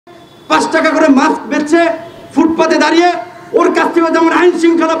5 টাকা করে মাস্ক বেচছে ফুটপাতে দাঁড়িয়ে, ওর কাছ থেকে যেমন আইন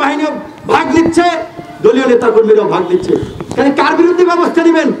শৃঙ্খলা বাহিনীও ভাগ নিচ্ছে, দলীয় নেতাকর্মীরাও ভাগ নিচ্ছে। তাহলে কার বিরুদ্ধে ব্যবস্থা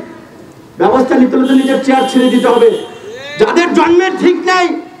নেবেন? ব্যবস্থা নিতে হলে তো নিজের চেয়ার ছেড়ে দিতে হবে। যাদের জন্মের ঠিক নাই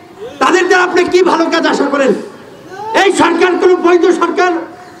তাদের দ্বারা আপনি কি ভালো কাজ আশা করেন? এই সরকার কোন বৈধ সরকার?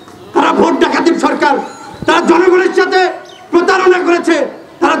 তারা ভোট ডাকাতির সরকার। তারা জনগণের সাথে প্রতারণা করেছে,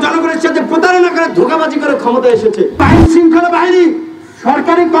 তারা জনগণের সাথে প্রতারণা করে ধোঁকাবাজি করে ক্ষমতা এসেছে। আইন শৃঙ্খলা বাহিনী,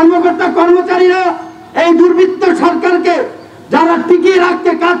 সরকারি কর্মকর্তা কর্মচারীরা এই দুর্বৃত্ত সরকারকে যারা টিকিয়ে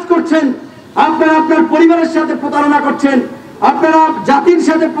রাখতে কাজ করছেন, আপনারা আপনার পরিবারের সাথে প্রতারণা করছেন, আপনারা জাতির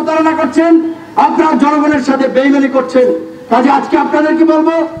সাথে প্রতারণা করছেন, আপনারা জনগণের সাথে বেইমানি করছেন। কাজে আজকে আপনাদেরকে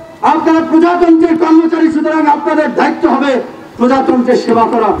বলবো, আপনারা প্রজাতন্ত্রের কর্মচারী, সুতরাং আপনাদের দায়িত্ব হবে প্রজাতন্ত্রের সেবা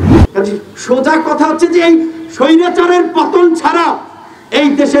করা। কাজে সোজা কথা হচ্ছে যে এই স্বৈরাচারের পতন ছাড়া এই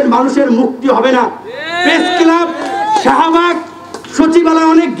দেশের মানুষের মুক্তি হবে না। প্রেস ক্লাব, শাহবাগ, সচিবালয়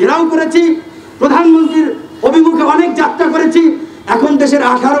অনেক ঘেরাও করেছি, প্রধানমন্ত্রীর অভিমুখে অনেক যাত্রা করেছি। এখন দেশের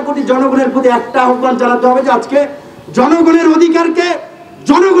 18 কোটি জনগণের প্রতি একটা আহ্বান জানাতে হবে যে আজকে জনগণের অধিকারকে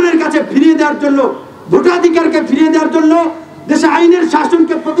জনগণের কাছে ফিরিয়ে দেওয়ার জন্য, ভোটাধিকারকে ফিরিয়ে দেওয়ার জন্য, দেশে আইনের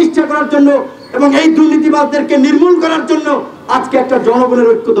শাসনকে প্রতিষ্ঠা করার জন্য এবং এই দুর্নীতিবাদদেরকে নির্মূল করার জন্য আজকে একটা জনগণের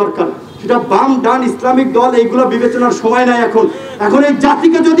ঐক্য দরকার। সেটা বাম, ডান, ইসলামিক দল এইগুলো বিবেচনার সময় নাই। এখন এই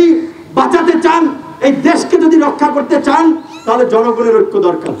জাতিকে যদি বাঁচাতে চান, এই দেশকে যদি রক্ষা করতে চান, তাহলে জনগণের ঐক্য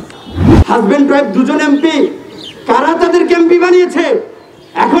দরকার। হাজবেন্ড ওয়াইফ দুজন এমপি, কারা তাদেরকে এমপি বানিয়েছে?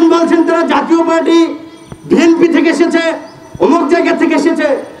 এখন বলছেন তারা জাতীয় পার্টি, বিএনপি থেকে এসেছে, অমুক জায়গা থেকে এসেছে।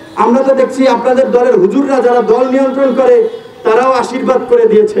 আমরা তো দেখছি আপনাদের দলের হুজুররা যারা দল নিয়ন্ত্রণ করে তারাও আশীর্বাদ করে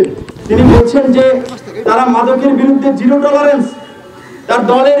দিয়েছেন। তিনি বলছেন যে তারা মাদকের বিরুদ্ধে জিরো টলারেন্স, তার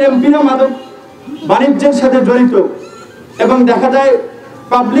দলের এমপিরা মাদক বাণিজ্যের সাথে জড়িত এবং দেখা যায়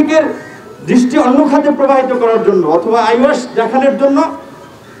পাবলিকের দৃষ্টি অন্য খাতে প্রবাহিত করার জন্য অথবা আইওয়াস দেখানোর জন্য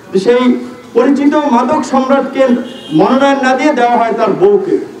সেই পরিচিত মাদক সম্রাটকে মনোনয়ন না দিয়ে দেওয়া হয় তার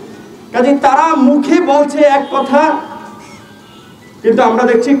বউকে। কাজে তারা মুখে বলছে এক কথা, কিন্তু আমরা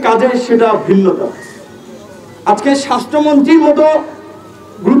দেখছি কাজে সেটা ভিন্নতা। আজকে স্বাস্থ্যমন্ত্রীর মতো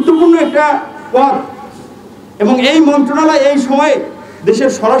গুরুত্বপূর্ণ একটা পদ এবং এই মন্ত্রণালয় এই সময়ে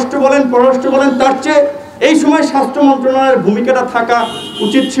দেশের স্বরাষ্ট্র বলেন, পররাষ্ট্র বলেন, তার চেয়ে এই সময় স্বাস্থ্য মন্ত্রণালয়ের ভূমিকাটা থাকা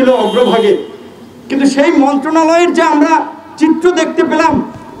উচিত ছিল অগ্রভাগে। কিন্তু সেই মন্ত্রণালয়ের যে আমরা চিত্র দেখতে পেলাম,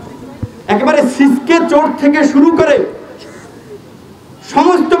 একেবারে সিসকে চোর থেকে শুরু করে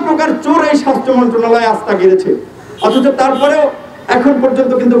সমস্ত প্রকার চোর এই স্বাস্থ্য মন্ত্রণালয়ে আস্থা গেড়েছে, অথচ তারপরেও এখন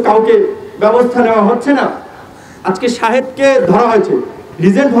পর্যন্ত কিন্তু কাউকে ব্যবস্থা নেওয়া হচ্ছে না। আজকে শাহেদকে ধরা হয়েছে,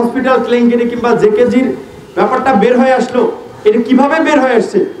 রিজেন্ট হসপিটাল কেলেঙ্কারি কিংবা জেকেজির ব্যাপারটা বের হয়ে আসলো। এটা কিভাবে বের হয়ে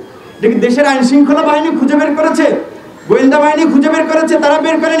আসছে? দেখি দেশের আইন শৃঙ্খলা বাহিনী খুঁজে বের করেছে, গোয়েন্দা বাহিনী খুঁজে বের করেছে, তারা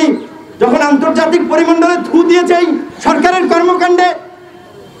বের করেনি। যখন আন্তর্জাতিক পরিমণ্ডলে থু দিয়েছে এই সরকারের কর্মকাণ্ডে,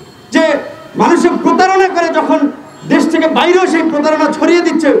 যে মানুষের প্রতারণা করে যখন দেশ থেকে বাইরেও সেই প্রতারণা ছড়িয়ে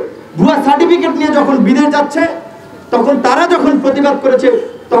দিচ্ছে, ভুয়া সার্টিফিকেট নিয়ে যখন বিদেশ যাচ্ছে, তখন তারা যখন প্রতিবাদ করেছে,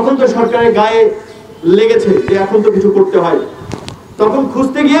 তখন তো সরকারের গায়ে লেগেছে যে এখন তো কিছু করতে হয়। তখন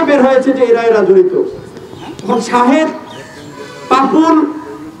খুঁজতে গিয়ে বের হয়েছে যে এরা জড়িত। তখন শাহেদ, পাপুল,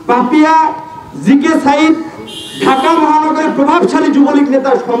 পাপিয়া, জিকে সাইদ, ঢাকা মহানগরের প্রভাবশালী যুবলীগ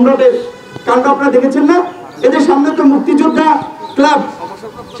নেতা সম্রাটের কাণ্ড আপনারা দেখেছেন না? এদের সামনে তো মুক্তিযোদ্ধা ক্লাব,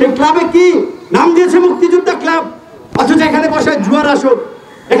 সেই ক্লাবে কি নাম দিয়েছে মুক্তিযোদ্ধা ক্লাব, অথচ এখানে বসে জুয়ার আসর,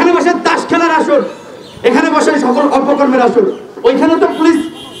 এখানে বসে তাস খেলার আসর, এখানে বসে সকল অপকর্মের আসর। ওইখানে তো পুলিশ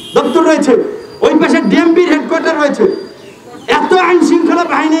দপ্তর রয়েছে, ওই পাশে ডিএমপির হেডকোয়ার্টার রয়েছে, এত আইন শৃঙ্খলা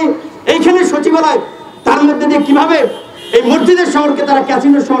বাহিনী, এইখানে সচিবালয়, তার মধ্যে দিয়ে কিভাবে এই মসজিদের শহরকে তারা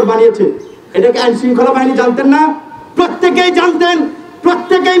ক্যাসিনোর শহর বানিয়েছে? এটাকে আইন শৃঙ্খলা বাহিনী জানতেন না? প্রত্যেকেই জানতেন,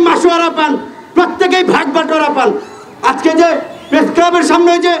 প্রত্যেকেই মাসোয়ারা পান, প্রত্যেকেই ভাগ বাটোয়ারা পান। আজকে যে প্রেস ক্লাবের সামনে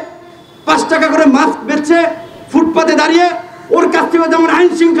ওই যে 5 টাকা করে মাস্ক বেচছে ফুটপাতে দাঁড়িয়ে, ওর কাছ থেকে যেমন আইন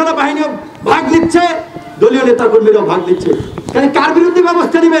শৃঙ্খলা বাহিনীও ভাগ নিচ্ছে, দলীয় নেতাকর্মীরাও ভাগ নিচ্ছে। তাহলে কার বিরুদ্ধে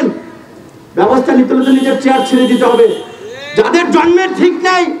ব্যবস্থা নেবেন? ব্যবস্থা নিতে হলে তো নিজের চেয়ার ছেড়ে দিতে হবে। যাদের জন্মের ঠিক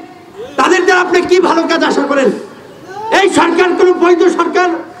নাই তাদের দ্বারা আপনি কি ভালো কাজ আশা করেন? এই সরকার কোন বৈধ সরকার?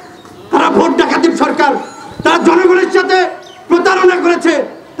 তারা ভোট ডাকাতির সরকার। তারা জনগণের সাথে প্রতারণা করেছে,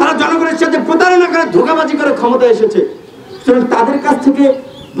 তারা জনগণের সাথে প্রতারণা করে ধোঁকাবাজি করে ক্ষমতা এসেছে। তাদের কাছ থেকে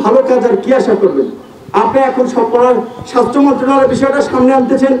ভালো কাজ আর কি আশা করবেন? আপনি এখন স্বাস্থ্য মন্ত্রণালয়ের বিষয়টা সামনে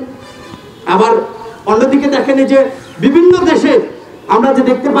আনতেছেন, আবার অন্যদিকে দেখেন যে বিভিন্ন দেশে আমরা যে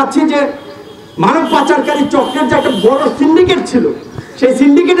দেখতে পাচ্ছি যে মানব পাচারকারী চক্রের যে একটা বড় সিন্ডিকেট ছিল, সেই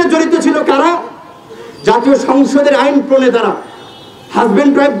সিন্ডিকেটে জড়িত ছিল কারা? জাতীয় সংসদের আইন প্রণেতারা।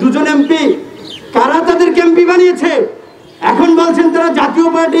 হাজবেন্ড ওয়াইফ দুজন এমপি, কারা তাদেরকে এমপি বানিয়েছে? এখন বলছেন তারা জাতীয়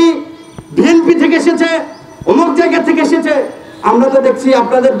পার্টি, বিএনপি থেকে এসেছে, অমুক জায়গা থেকে এসেছে। আমরা তো দেখছি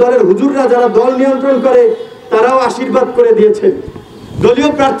আপনাদের দলের হুজুররা যারা দল নিয়ন্ত্রণ করে তারাও আশীর্বাদ করে দিয়েছেন,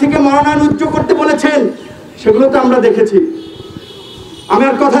 দলীয় প্রার্থীকে মনোনয়ন উচ্চ করতে বলেছেন, সেগুলো তো আমরা দেখেছি। আমি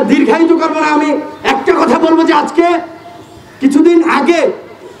আর কথা দীর্ঘায়িত করবো না, আমি একটা কথা বলবো যে আজকে কিছুদিন আগে,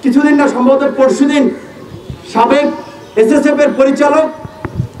 কিছুদিন না সম্ভবত পরশুদিন, সাবেক SSF এর পরিচালক,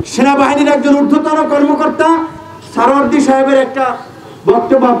 সেনাবাহিনীর একজন ঊর্ধ্বতন কর্মকর্তা সারওয়ার্দী সাহেবের একটা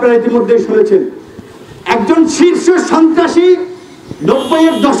বক্তব্য আপনারা ইতিমধ্যেই শুনেছেন। একজন শীর্ষ সন্ত্রাসী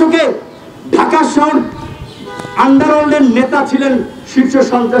 90-এর দশকে ঢাকা শহর আন্ডারওয়ার্ল্ডের নেতা ছিলেন শীর্ষ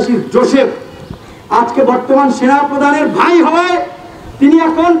সন্ত্রাসী জোসেফ। আজকে বর্তমান সেনা প্রধানের ভাই হওয়ায় তিনি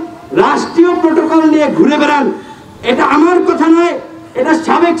এখন রাষ্ট্রীয় প্রোটোকল নিয়ে ঘুরে বেড়ান। এটা আমার কথা নয়, এটা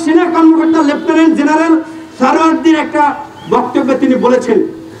সাবেক সেনা কর্মকর্তা লেফটেন্যান্ট জেনারেল সারওয়ার্দীর একটা বক্তব্যে তিনি বলেছেন।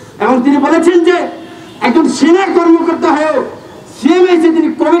 এবং তিনি বলেছেন যে একজন সেনা কর্মকর্তা হয়েও সিএমএইচে তিনি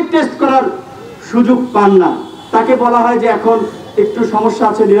কোভিড টেস্ট করার সুযোগ পান না। তাকে বলা হয় যে এখন একটু সমস্যা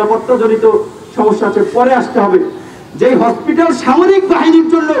আছে, নিরাপত্তাজনিত সমস্যা আছে, পরে আসতে হবে। যেই হসপিটাল সামরিক বাহিনীর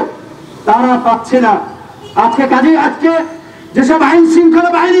জন্য তারা পাচ্ছে না। আজকে যেসব আইন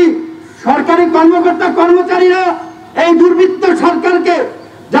শৃঙ্খলা বাহিনী, সরকারি কর্মকর্তা কর্মচারীরা এই দুর্বৃত্ত সরকারকে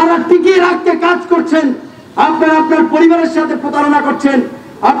যারা টিকিয়ে রাখতে কাজ করছেন, আপনারা আপনার পরিবারের সাথে প্রতারণা করছেন,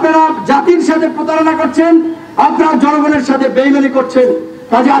 আপনারা জাতির সাথে প্রতারণা করছেন, আপনারা জনগণের সাথে বেইমানি করছেন।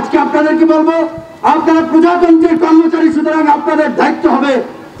 কাজে আজকে আপনাদেরকে বলবো, আপনারা প্রজাতন্ত্রের কর্মচারী, সুতরাং আপনাদের দায়িত্ব হবে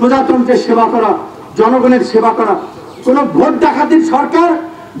প্রজাতন্ত্রের সেবা করা, জনগণের সেবা করা। কোন ভোট ডাকাতির সরকার,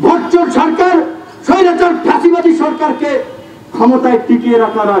 ভোট চোর সরকার, স্বৈরাচার ফ্যাসিবাদী সরকারকে ক্ষমতায় টিকিয়ে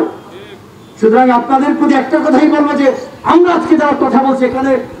রাখা নয়। সুতরাং আপনাদের প্রতি একটা কথাই বলবো যে আমরা আজকে যারা কথা বলছি,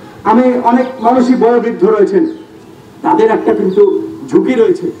 এখানে আমি অনেক মানুষই বয়োবৃদ্ধ রয়েছেন, তাদের একটা কিন্তু ঝুঁকি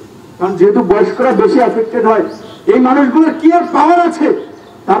রয়েছে, কারণ যেহেতু বয়স্করা বেশি অ্যাফেক্টেড হয়। এই মানুষগুলোর কি আর পাওয়ার আছে,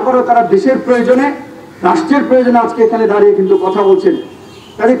 তারপরেও তারা দেশের প্রয়োজনে, রাষ্ট্রের প্রয়োজনে আজকে এখানে দাঁড়িয়ে কিন্তু কথা বলছেন।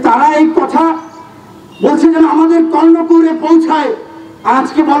 কাজে তারা এই কথা বলছে যেন আমাদের কর্ণপুরে পৌঁছায়।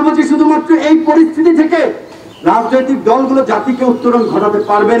 আজকে বলবো যে শুধুমাত্র এই পরিস্থিতি থেকে রাজনৈতিক দলগুলো জাতিকে উত্তরণ ঘটাতে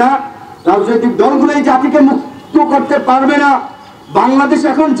পারবে না, রাজনৈতিক দলগুলো এই জাতিকে মুক্ত করতে পারবে না। বাংলাদেশ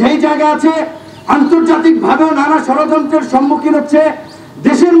এখন যেই জায়গা আছে, আন্তর্জাতিক ভাবেও নানা ষড়যন্ত্রের সম্মুখীন হচ্ছে।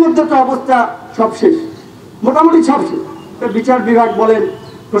 দেশের মধ্যে তো অবস্থা সব শেষ, মোটামুটি সব শেষ। বিচার বিভাগ বলেন,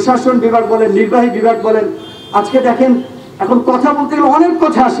 প্রশাসন বিভাগ বলেন, নির্বাহী বিভাগ বলেন, আজকে দেখেন এখন কথা বলতে গেলে অনেক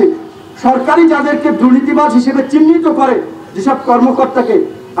কথা আসে। সরকারি যাদেরকে দুর্নীতিবাজ হিসেবে চিহ্নিত করে যেসব কর্মকর্তাকে,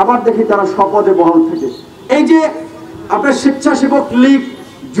 আবার দেখি তারা স্বপদে বহাল থাকে। এই যে আপনার স্বেচ্ছাসেবক লীগ,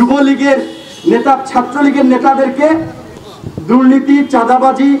 যুবলীগের নেতা, ছাত্রলীগের নেতাদেরকে দুর্নীতি,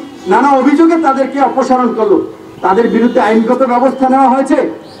 চাঁদাবাজি, নানা অভিযোগে তাদেরকে অপসারণ করলো, তাদের বিরুদ্ধে আইনগত ব্যবস্থা নেওয়া হয়েছে?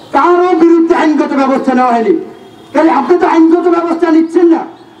 কারো বিরুদ্ধে আইনগত ব্যবস্থা নেওয়া হয়নি। তাহলে আপনি তো আইনগত ব্যবস্থা নিচ্ছেন না,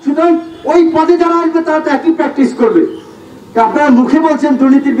 সুতরাং ওই পদে যারা আসবে তারা তো একই প্র্যাকটিস করবে। আপনারা মুখে বলছেন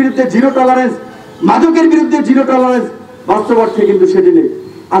দুর্নীতির বিরুদ্ধে জিরো টলারেন্স, মাদকের বিরুদ্ধে জিরো টলারেন্স, বাস্তব অর্থে কিন্তু সেটি নেই।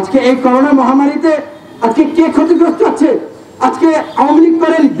 আজকে এই করোনা মহামারীতে আজকে কে ক্ষতিগ্রস্ত হচ্ছে? আজকে আওয়ামী লীগ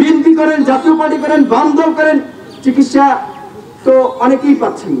করেন, বিএনপি করেন, জাতীয় পার্টি করেন, বাম দল করেন, চিকিৎসা তো অনেকেই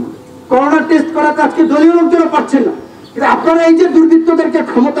পাচ্ছেন না। করোনা টেস্ট করাতে আজকে দলীয় লোকজনও পাচ্ছেন না। কিন্তু আপনারা এই যে দুর্বৃত্তদেরকে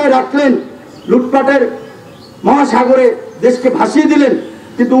ক্ষমতায় রাখলেন, লুটপাটের মহাসাগরে দেশকে ভাসিয়ে দিলেন,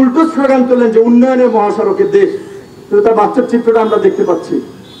 কিন্তু উল্টো স্লোগান তুললেন যে উন্নয়নের মহাসড়কের দেশ। কিন্তু তার বাস্তব চিত্রটা আমরা দেখতে পাচ্ছি।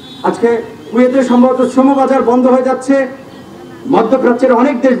 আজকে কুয়েতে সম্ভবত শ্রমবাজার বন্ধ হয়ে যাচ্ছে, মধ্যপ্রাচ্যের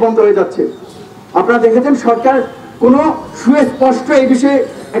অনেক দেশ বন্ধ হয়ে যাচ্ছে। আপনারা দেখেছেন সরকার কোনো সুস্পষ্ট এই বিষয়ে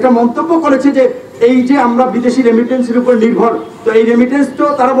একটা মন্তব্য করেছে যে এই যে আমরা বিদেশি রেমিটেন্সের উপর নির্ভর, তো এই রেমিটেন্স তো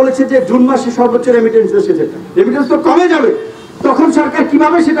তারা বলেছে যে জুন মাসে সর্বোচ্চ রেমিটেন্স এসেছে, রেমিটেন্স তো কমে যাবে, তখন সরকার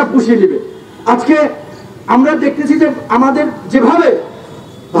কিভাবে সেটা পুষিয়ে নেবে? আজকে আমরা দেখতেছি যে আমাদের যেভাবে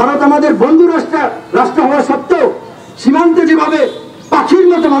ভারত আমাদের বন্ধু রাষ্ট্র হওয়া সত্ত্বেও সীমান্তে যেভাবে পাখির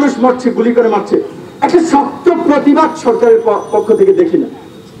মতো মানুষ মরছে, গুলি করে মারছে, একটা শক্ত প্রতিবাদ সরকারের পক্ষ থেকে দেখি না।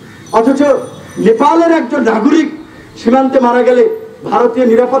 অথচ নেপালের একজন নাগরিক সীমান্তে মারা গেলে ভারতীয়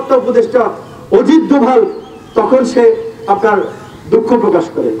নিরাপত্তা উপদেষ্টা অজিত দোভাল তখন সে আপনার দুঃখ প্রকাশ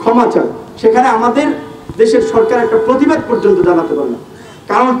করে, ক্ষমা চায়। সেখানে আমাদের দেশের সরকার একটা প্রতিবাদ পর্যন্ত জানাতে পারে না,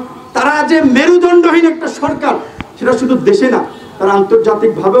 কারণ তারা যে মেরুদণ্ডহীন একটা সরকার, সেটা শুধু দেশে না, তারা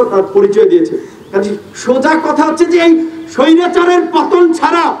আন্তর্জাতিক ভাবেও তার পরিচয় দিয়েছে। কাজে সোজা কথা হচ্ছে যে এই স্বৈরাচারের পতন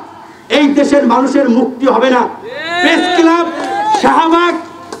ছাড়া এই দেশের মানুষের মুক্তি হবে না। প্রেস ক্লাব, শাহবাগ,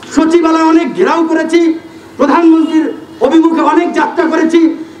 সচিবালয় অনেক ঘেরাও করেছি, প্রধানমন্ত্রীর অভিমুখে অনেক যাত্রা করেছি।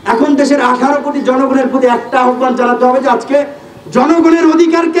 এখন দেশের 18 কোটি জনগণের প্রতি একটা আহ্বান জানাতে হবে যে আজকে জনগণের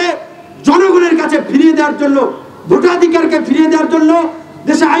অধিকারকে জনগণের কাছে ফিরিয়ে দেওয়ার জন্য, ভোটাধিকারকে ফিরিয়ে দেওয়ার জন্য,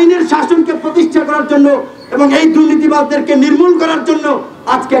 দেশে আইনের শাসনকে প্রতিষ্ঠা করার জন্য এবং এই দুর্নীতিবাদদেরকে নির্মূল করার জন্য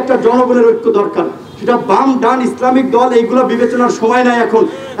আজকে একটা জনগণের ঐক্য দরকার। সেটা বাম ডান ইসলামিক দল এইগুলো বিবেচনার সময় নাই এখন।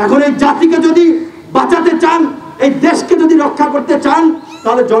 এখন এই জাতিকে যদি বাঁচাতে চান, এই দেশকে যদি রক্ষা করতে চান,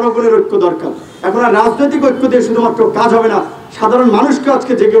 তাহলে জনগণের ঐক্য দরকার। এখন আর রাজনৈতিক ঐক্য দিয়ে শুধুমাত্র কাজ হবে না, সাধারণ মানুষকে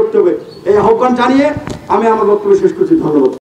আজকে জেগে উঠতে হবে। এই আহ্বান জানিয়ে আমি আমার বক্তব্য শেষ করছি। ধন্যবাদ।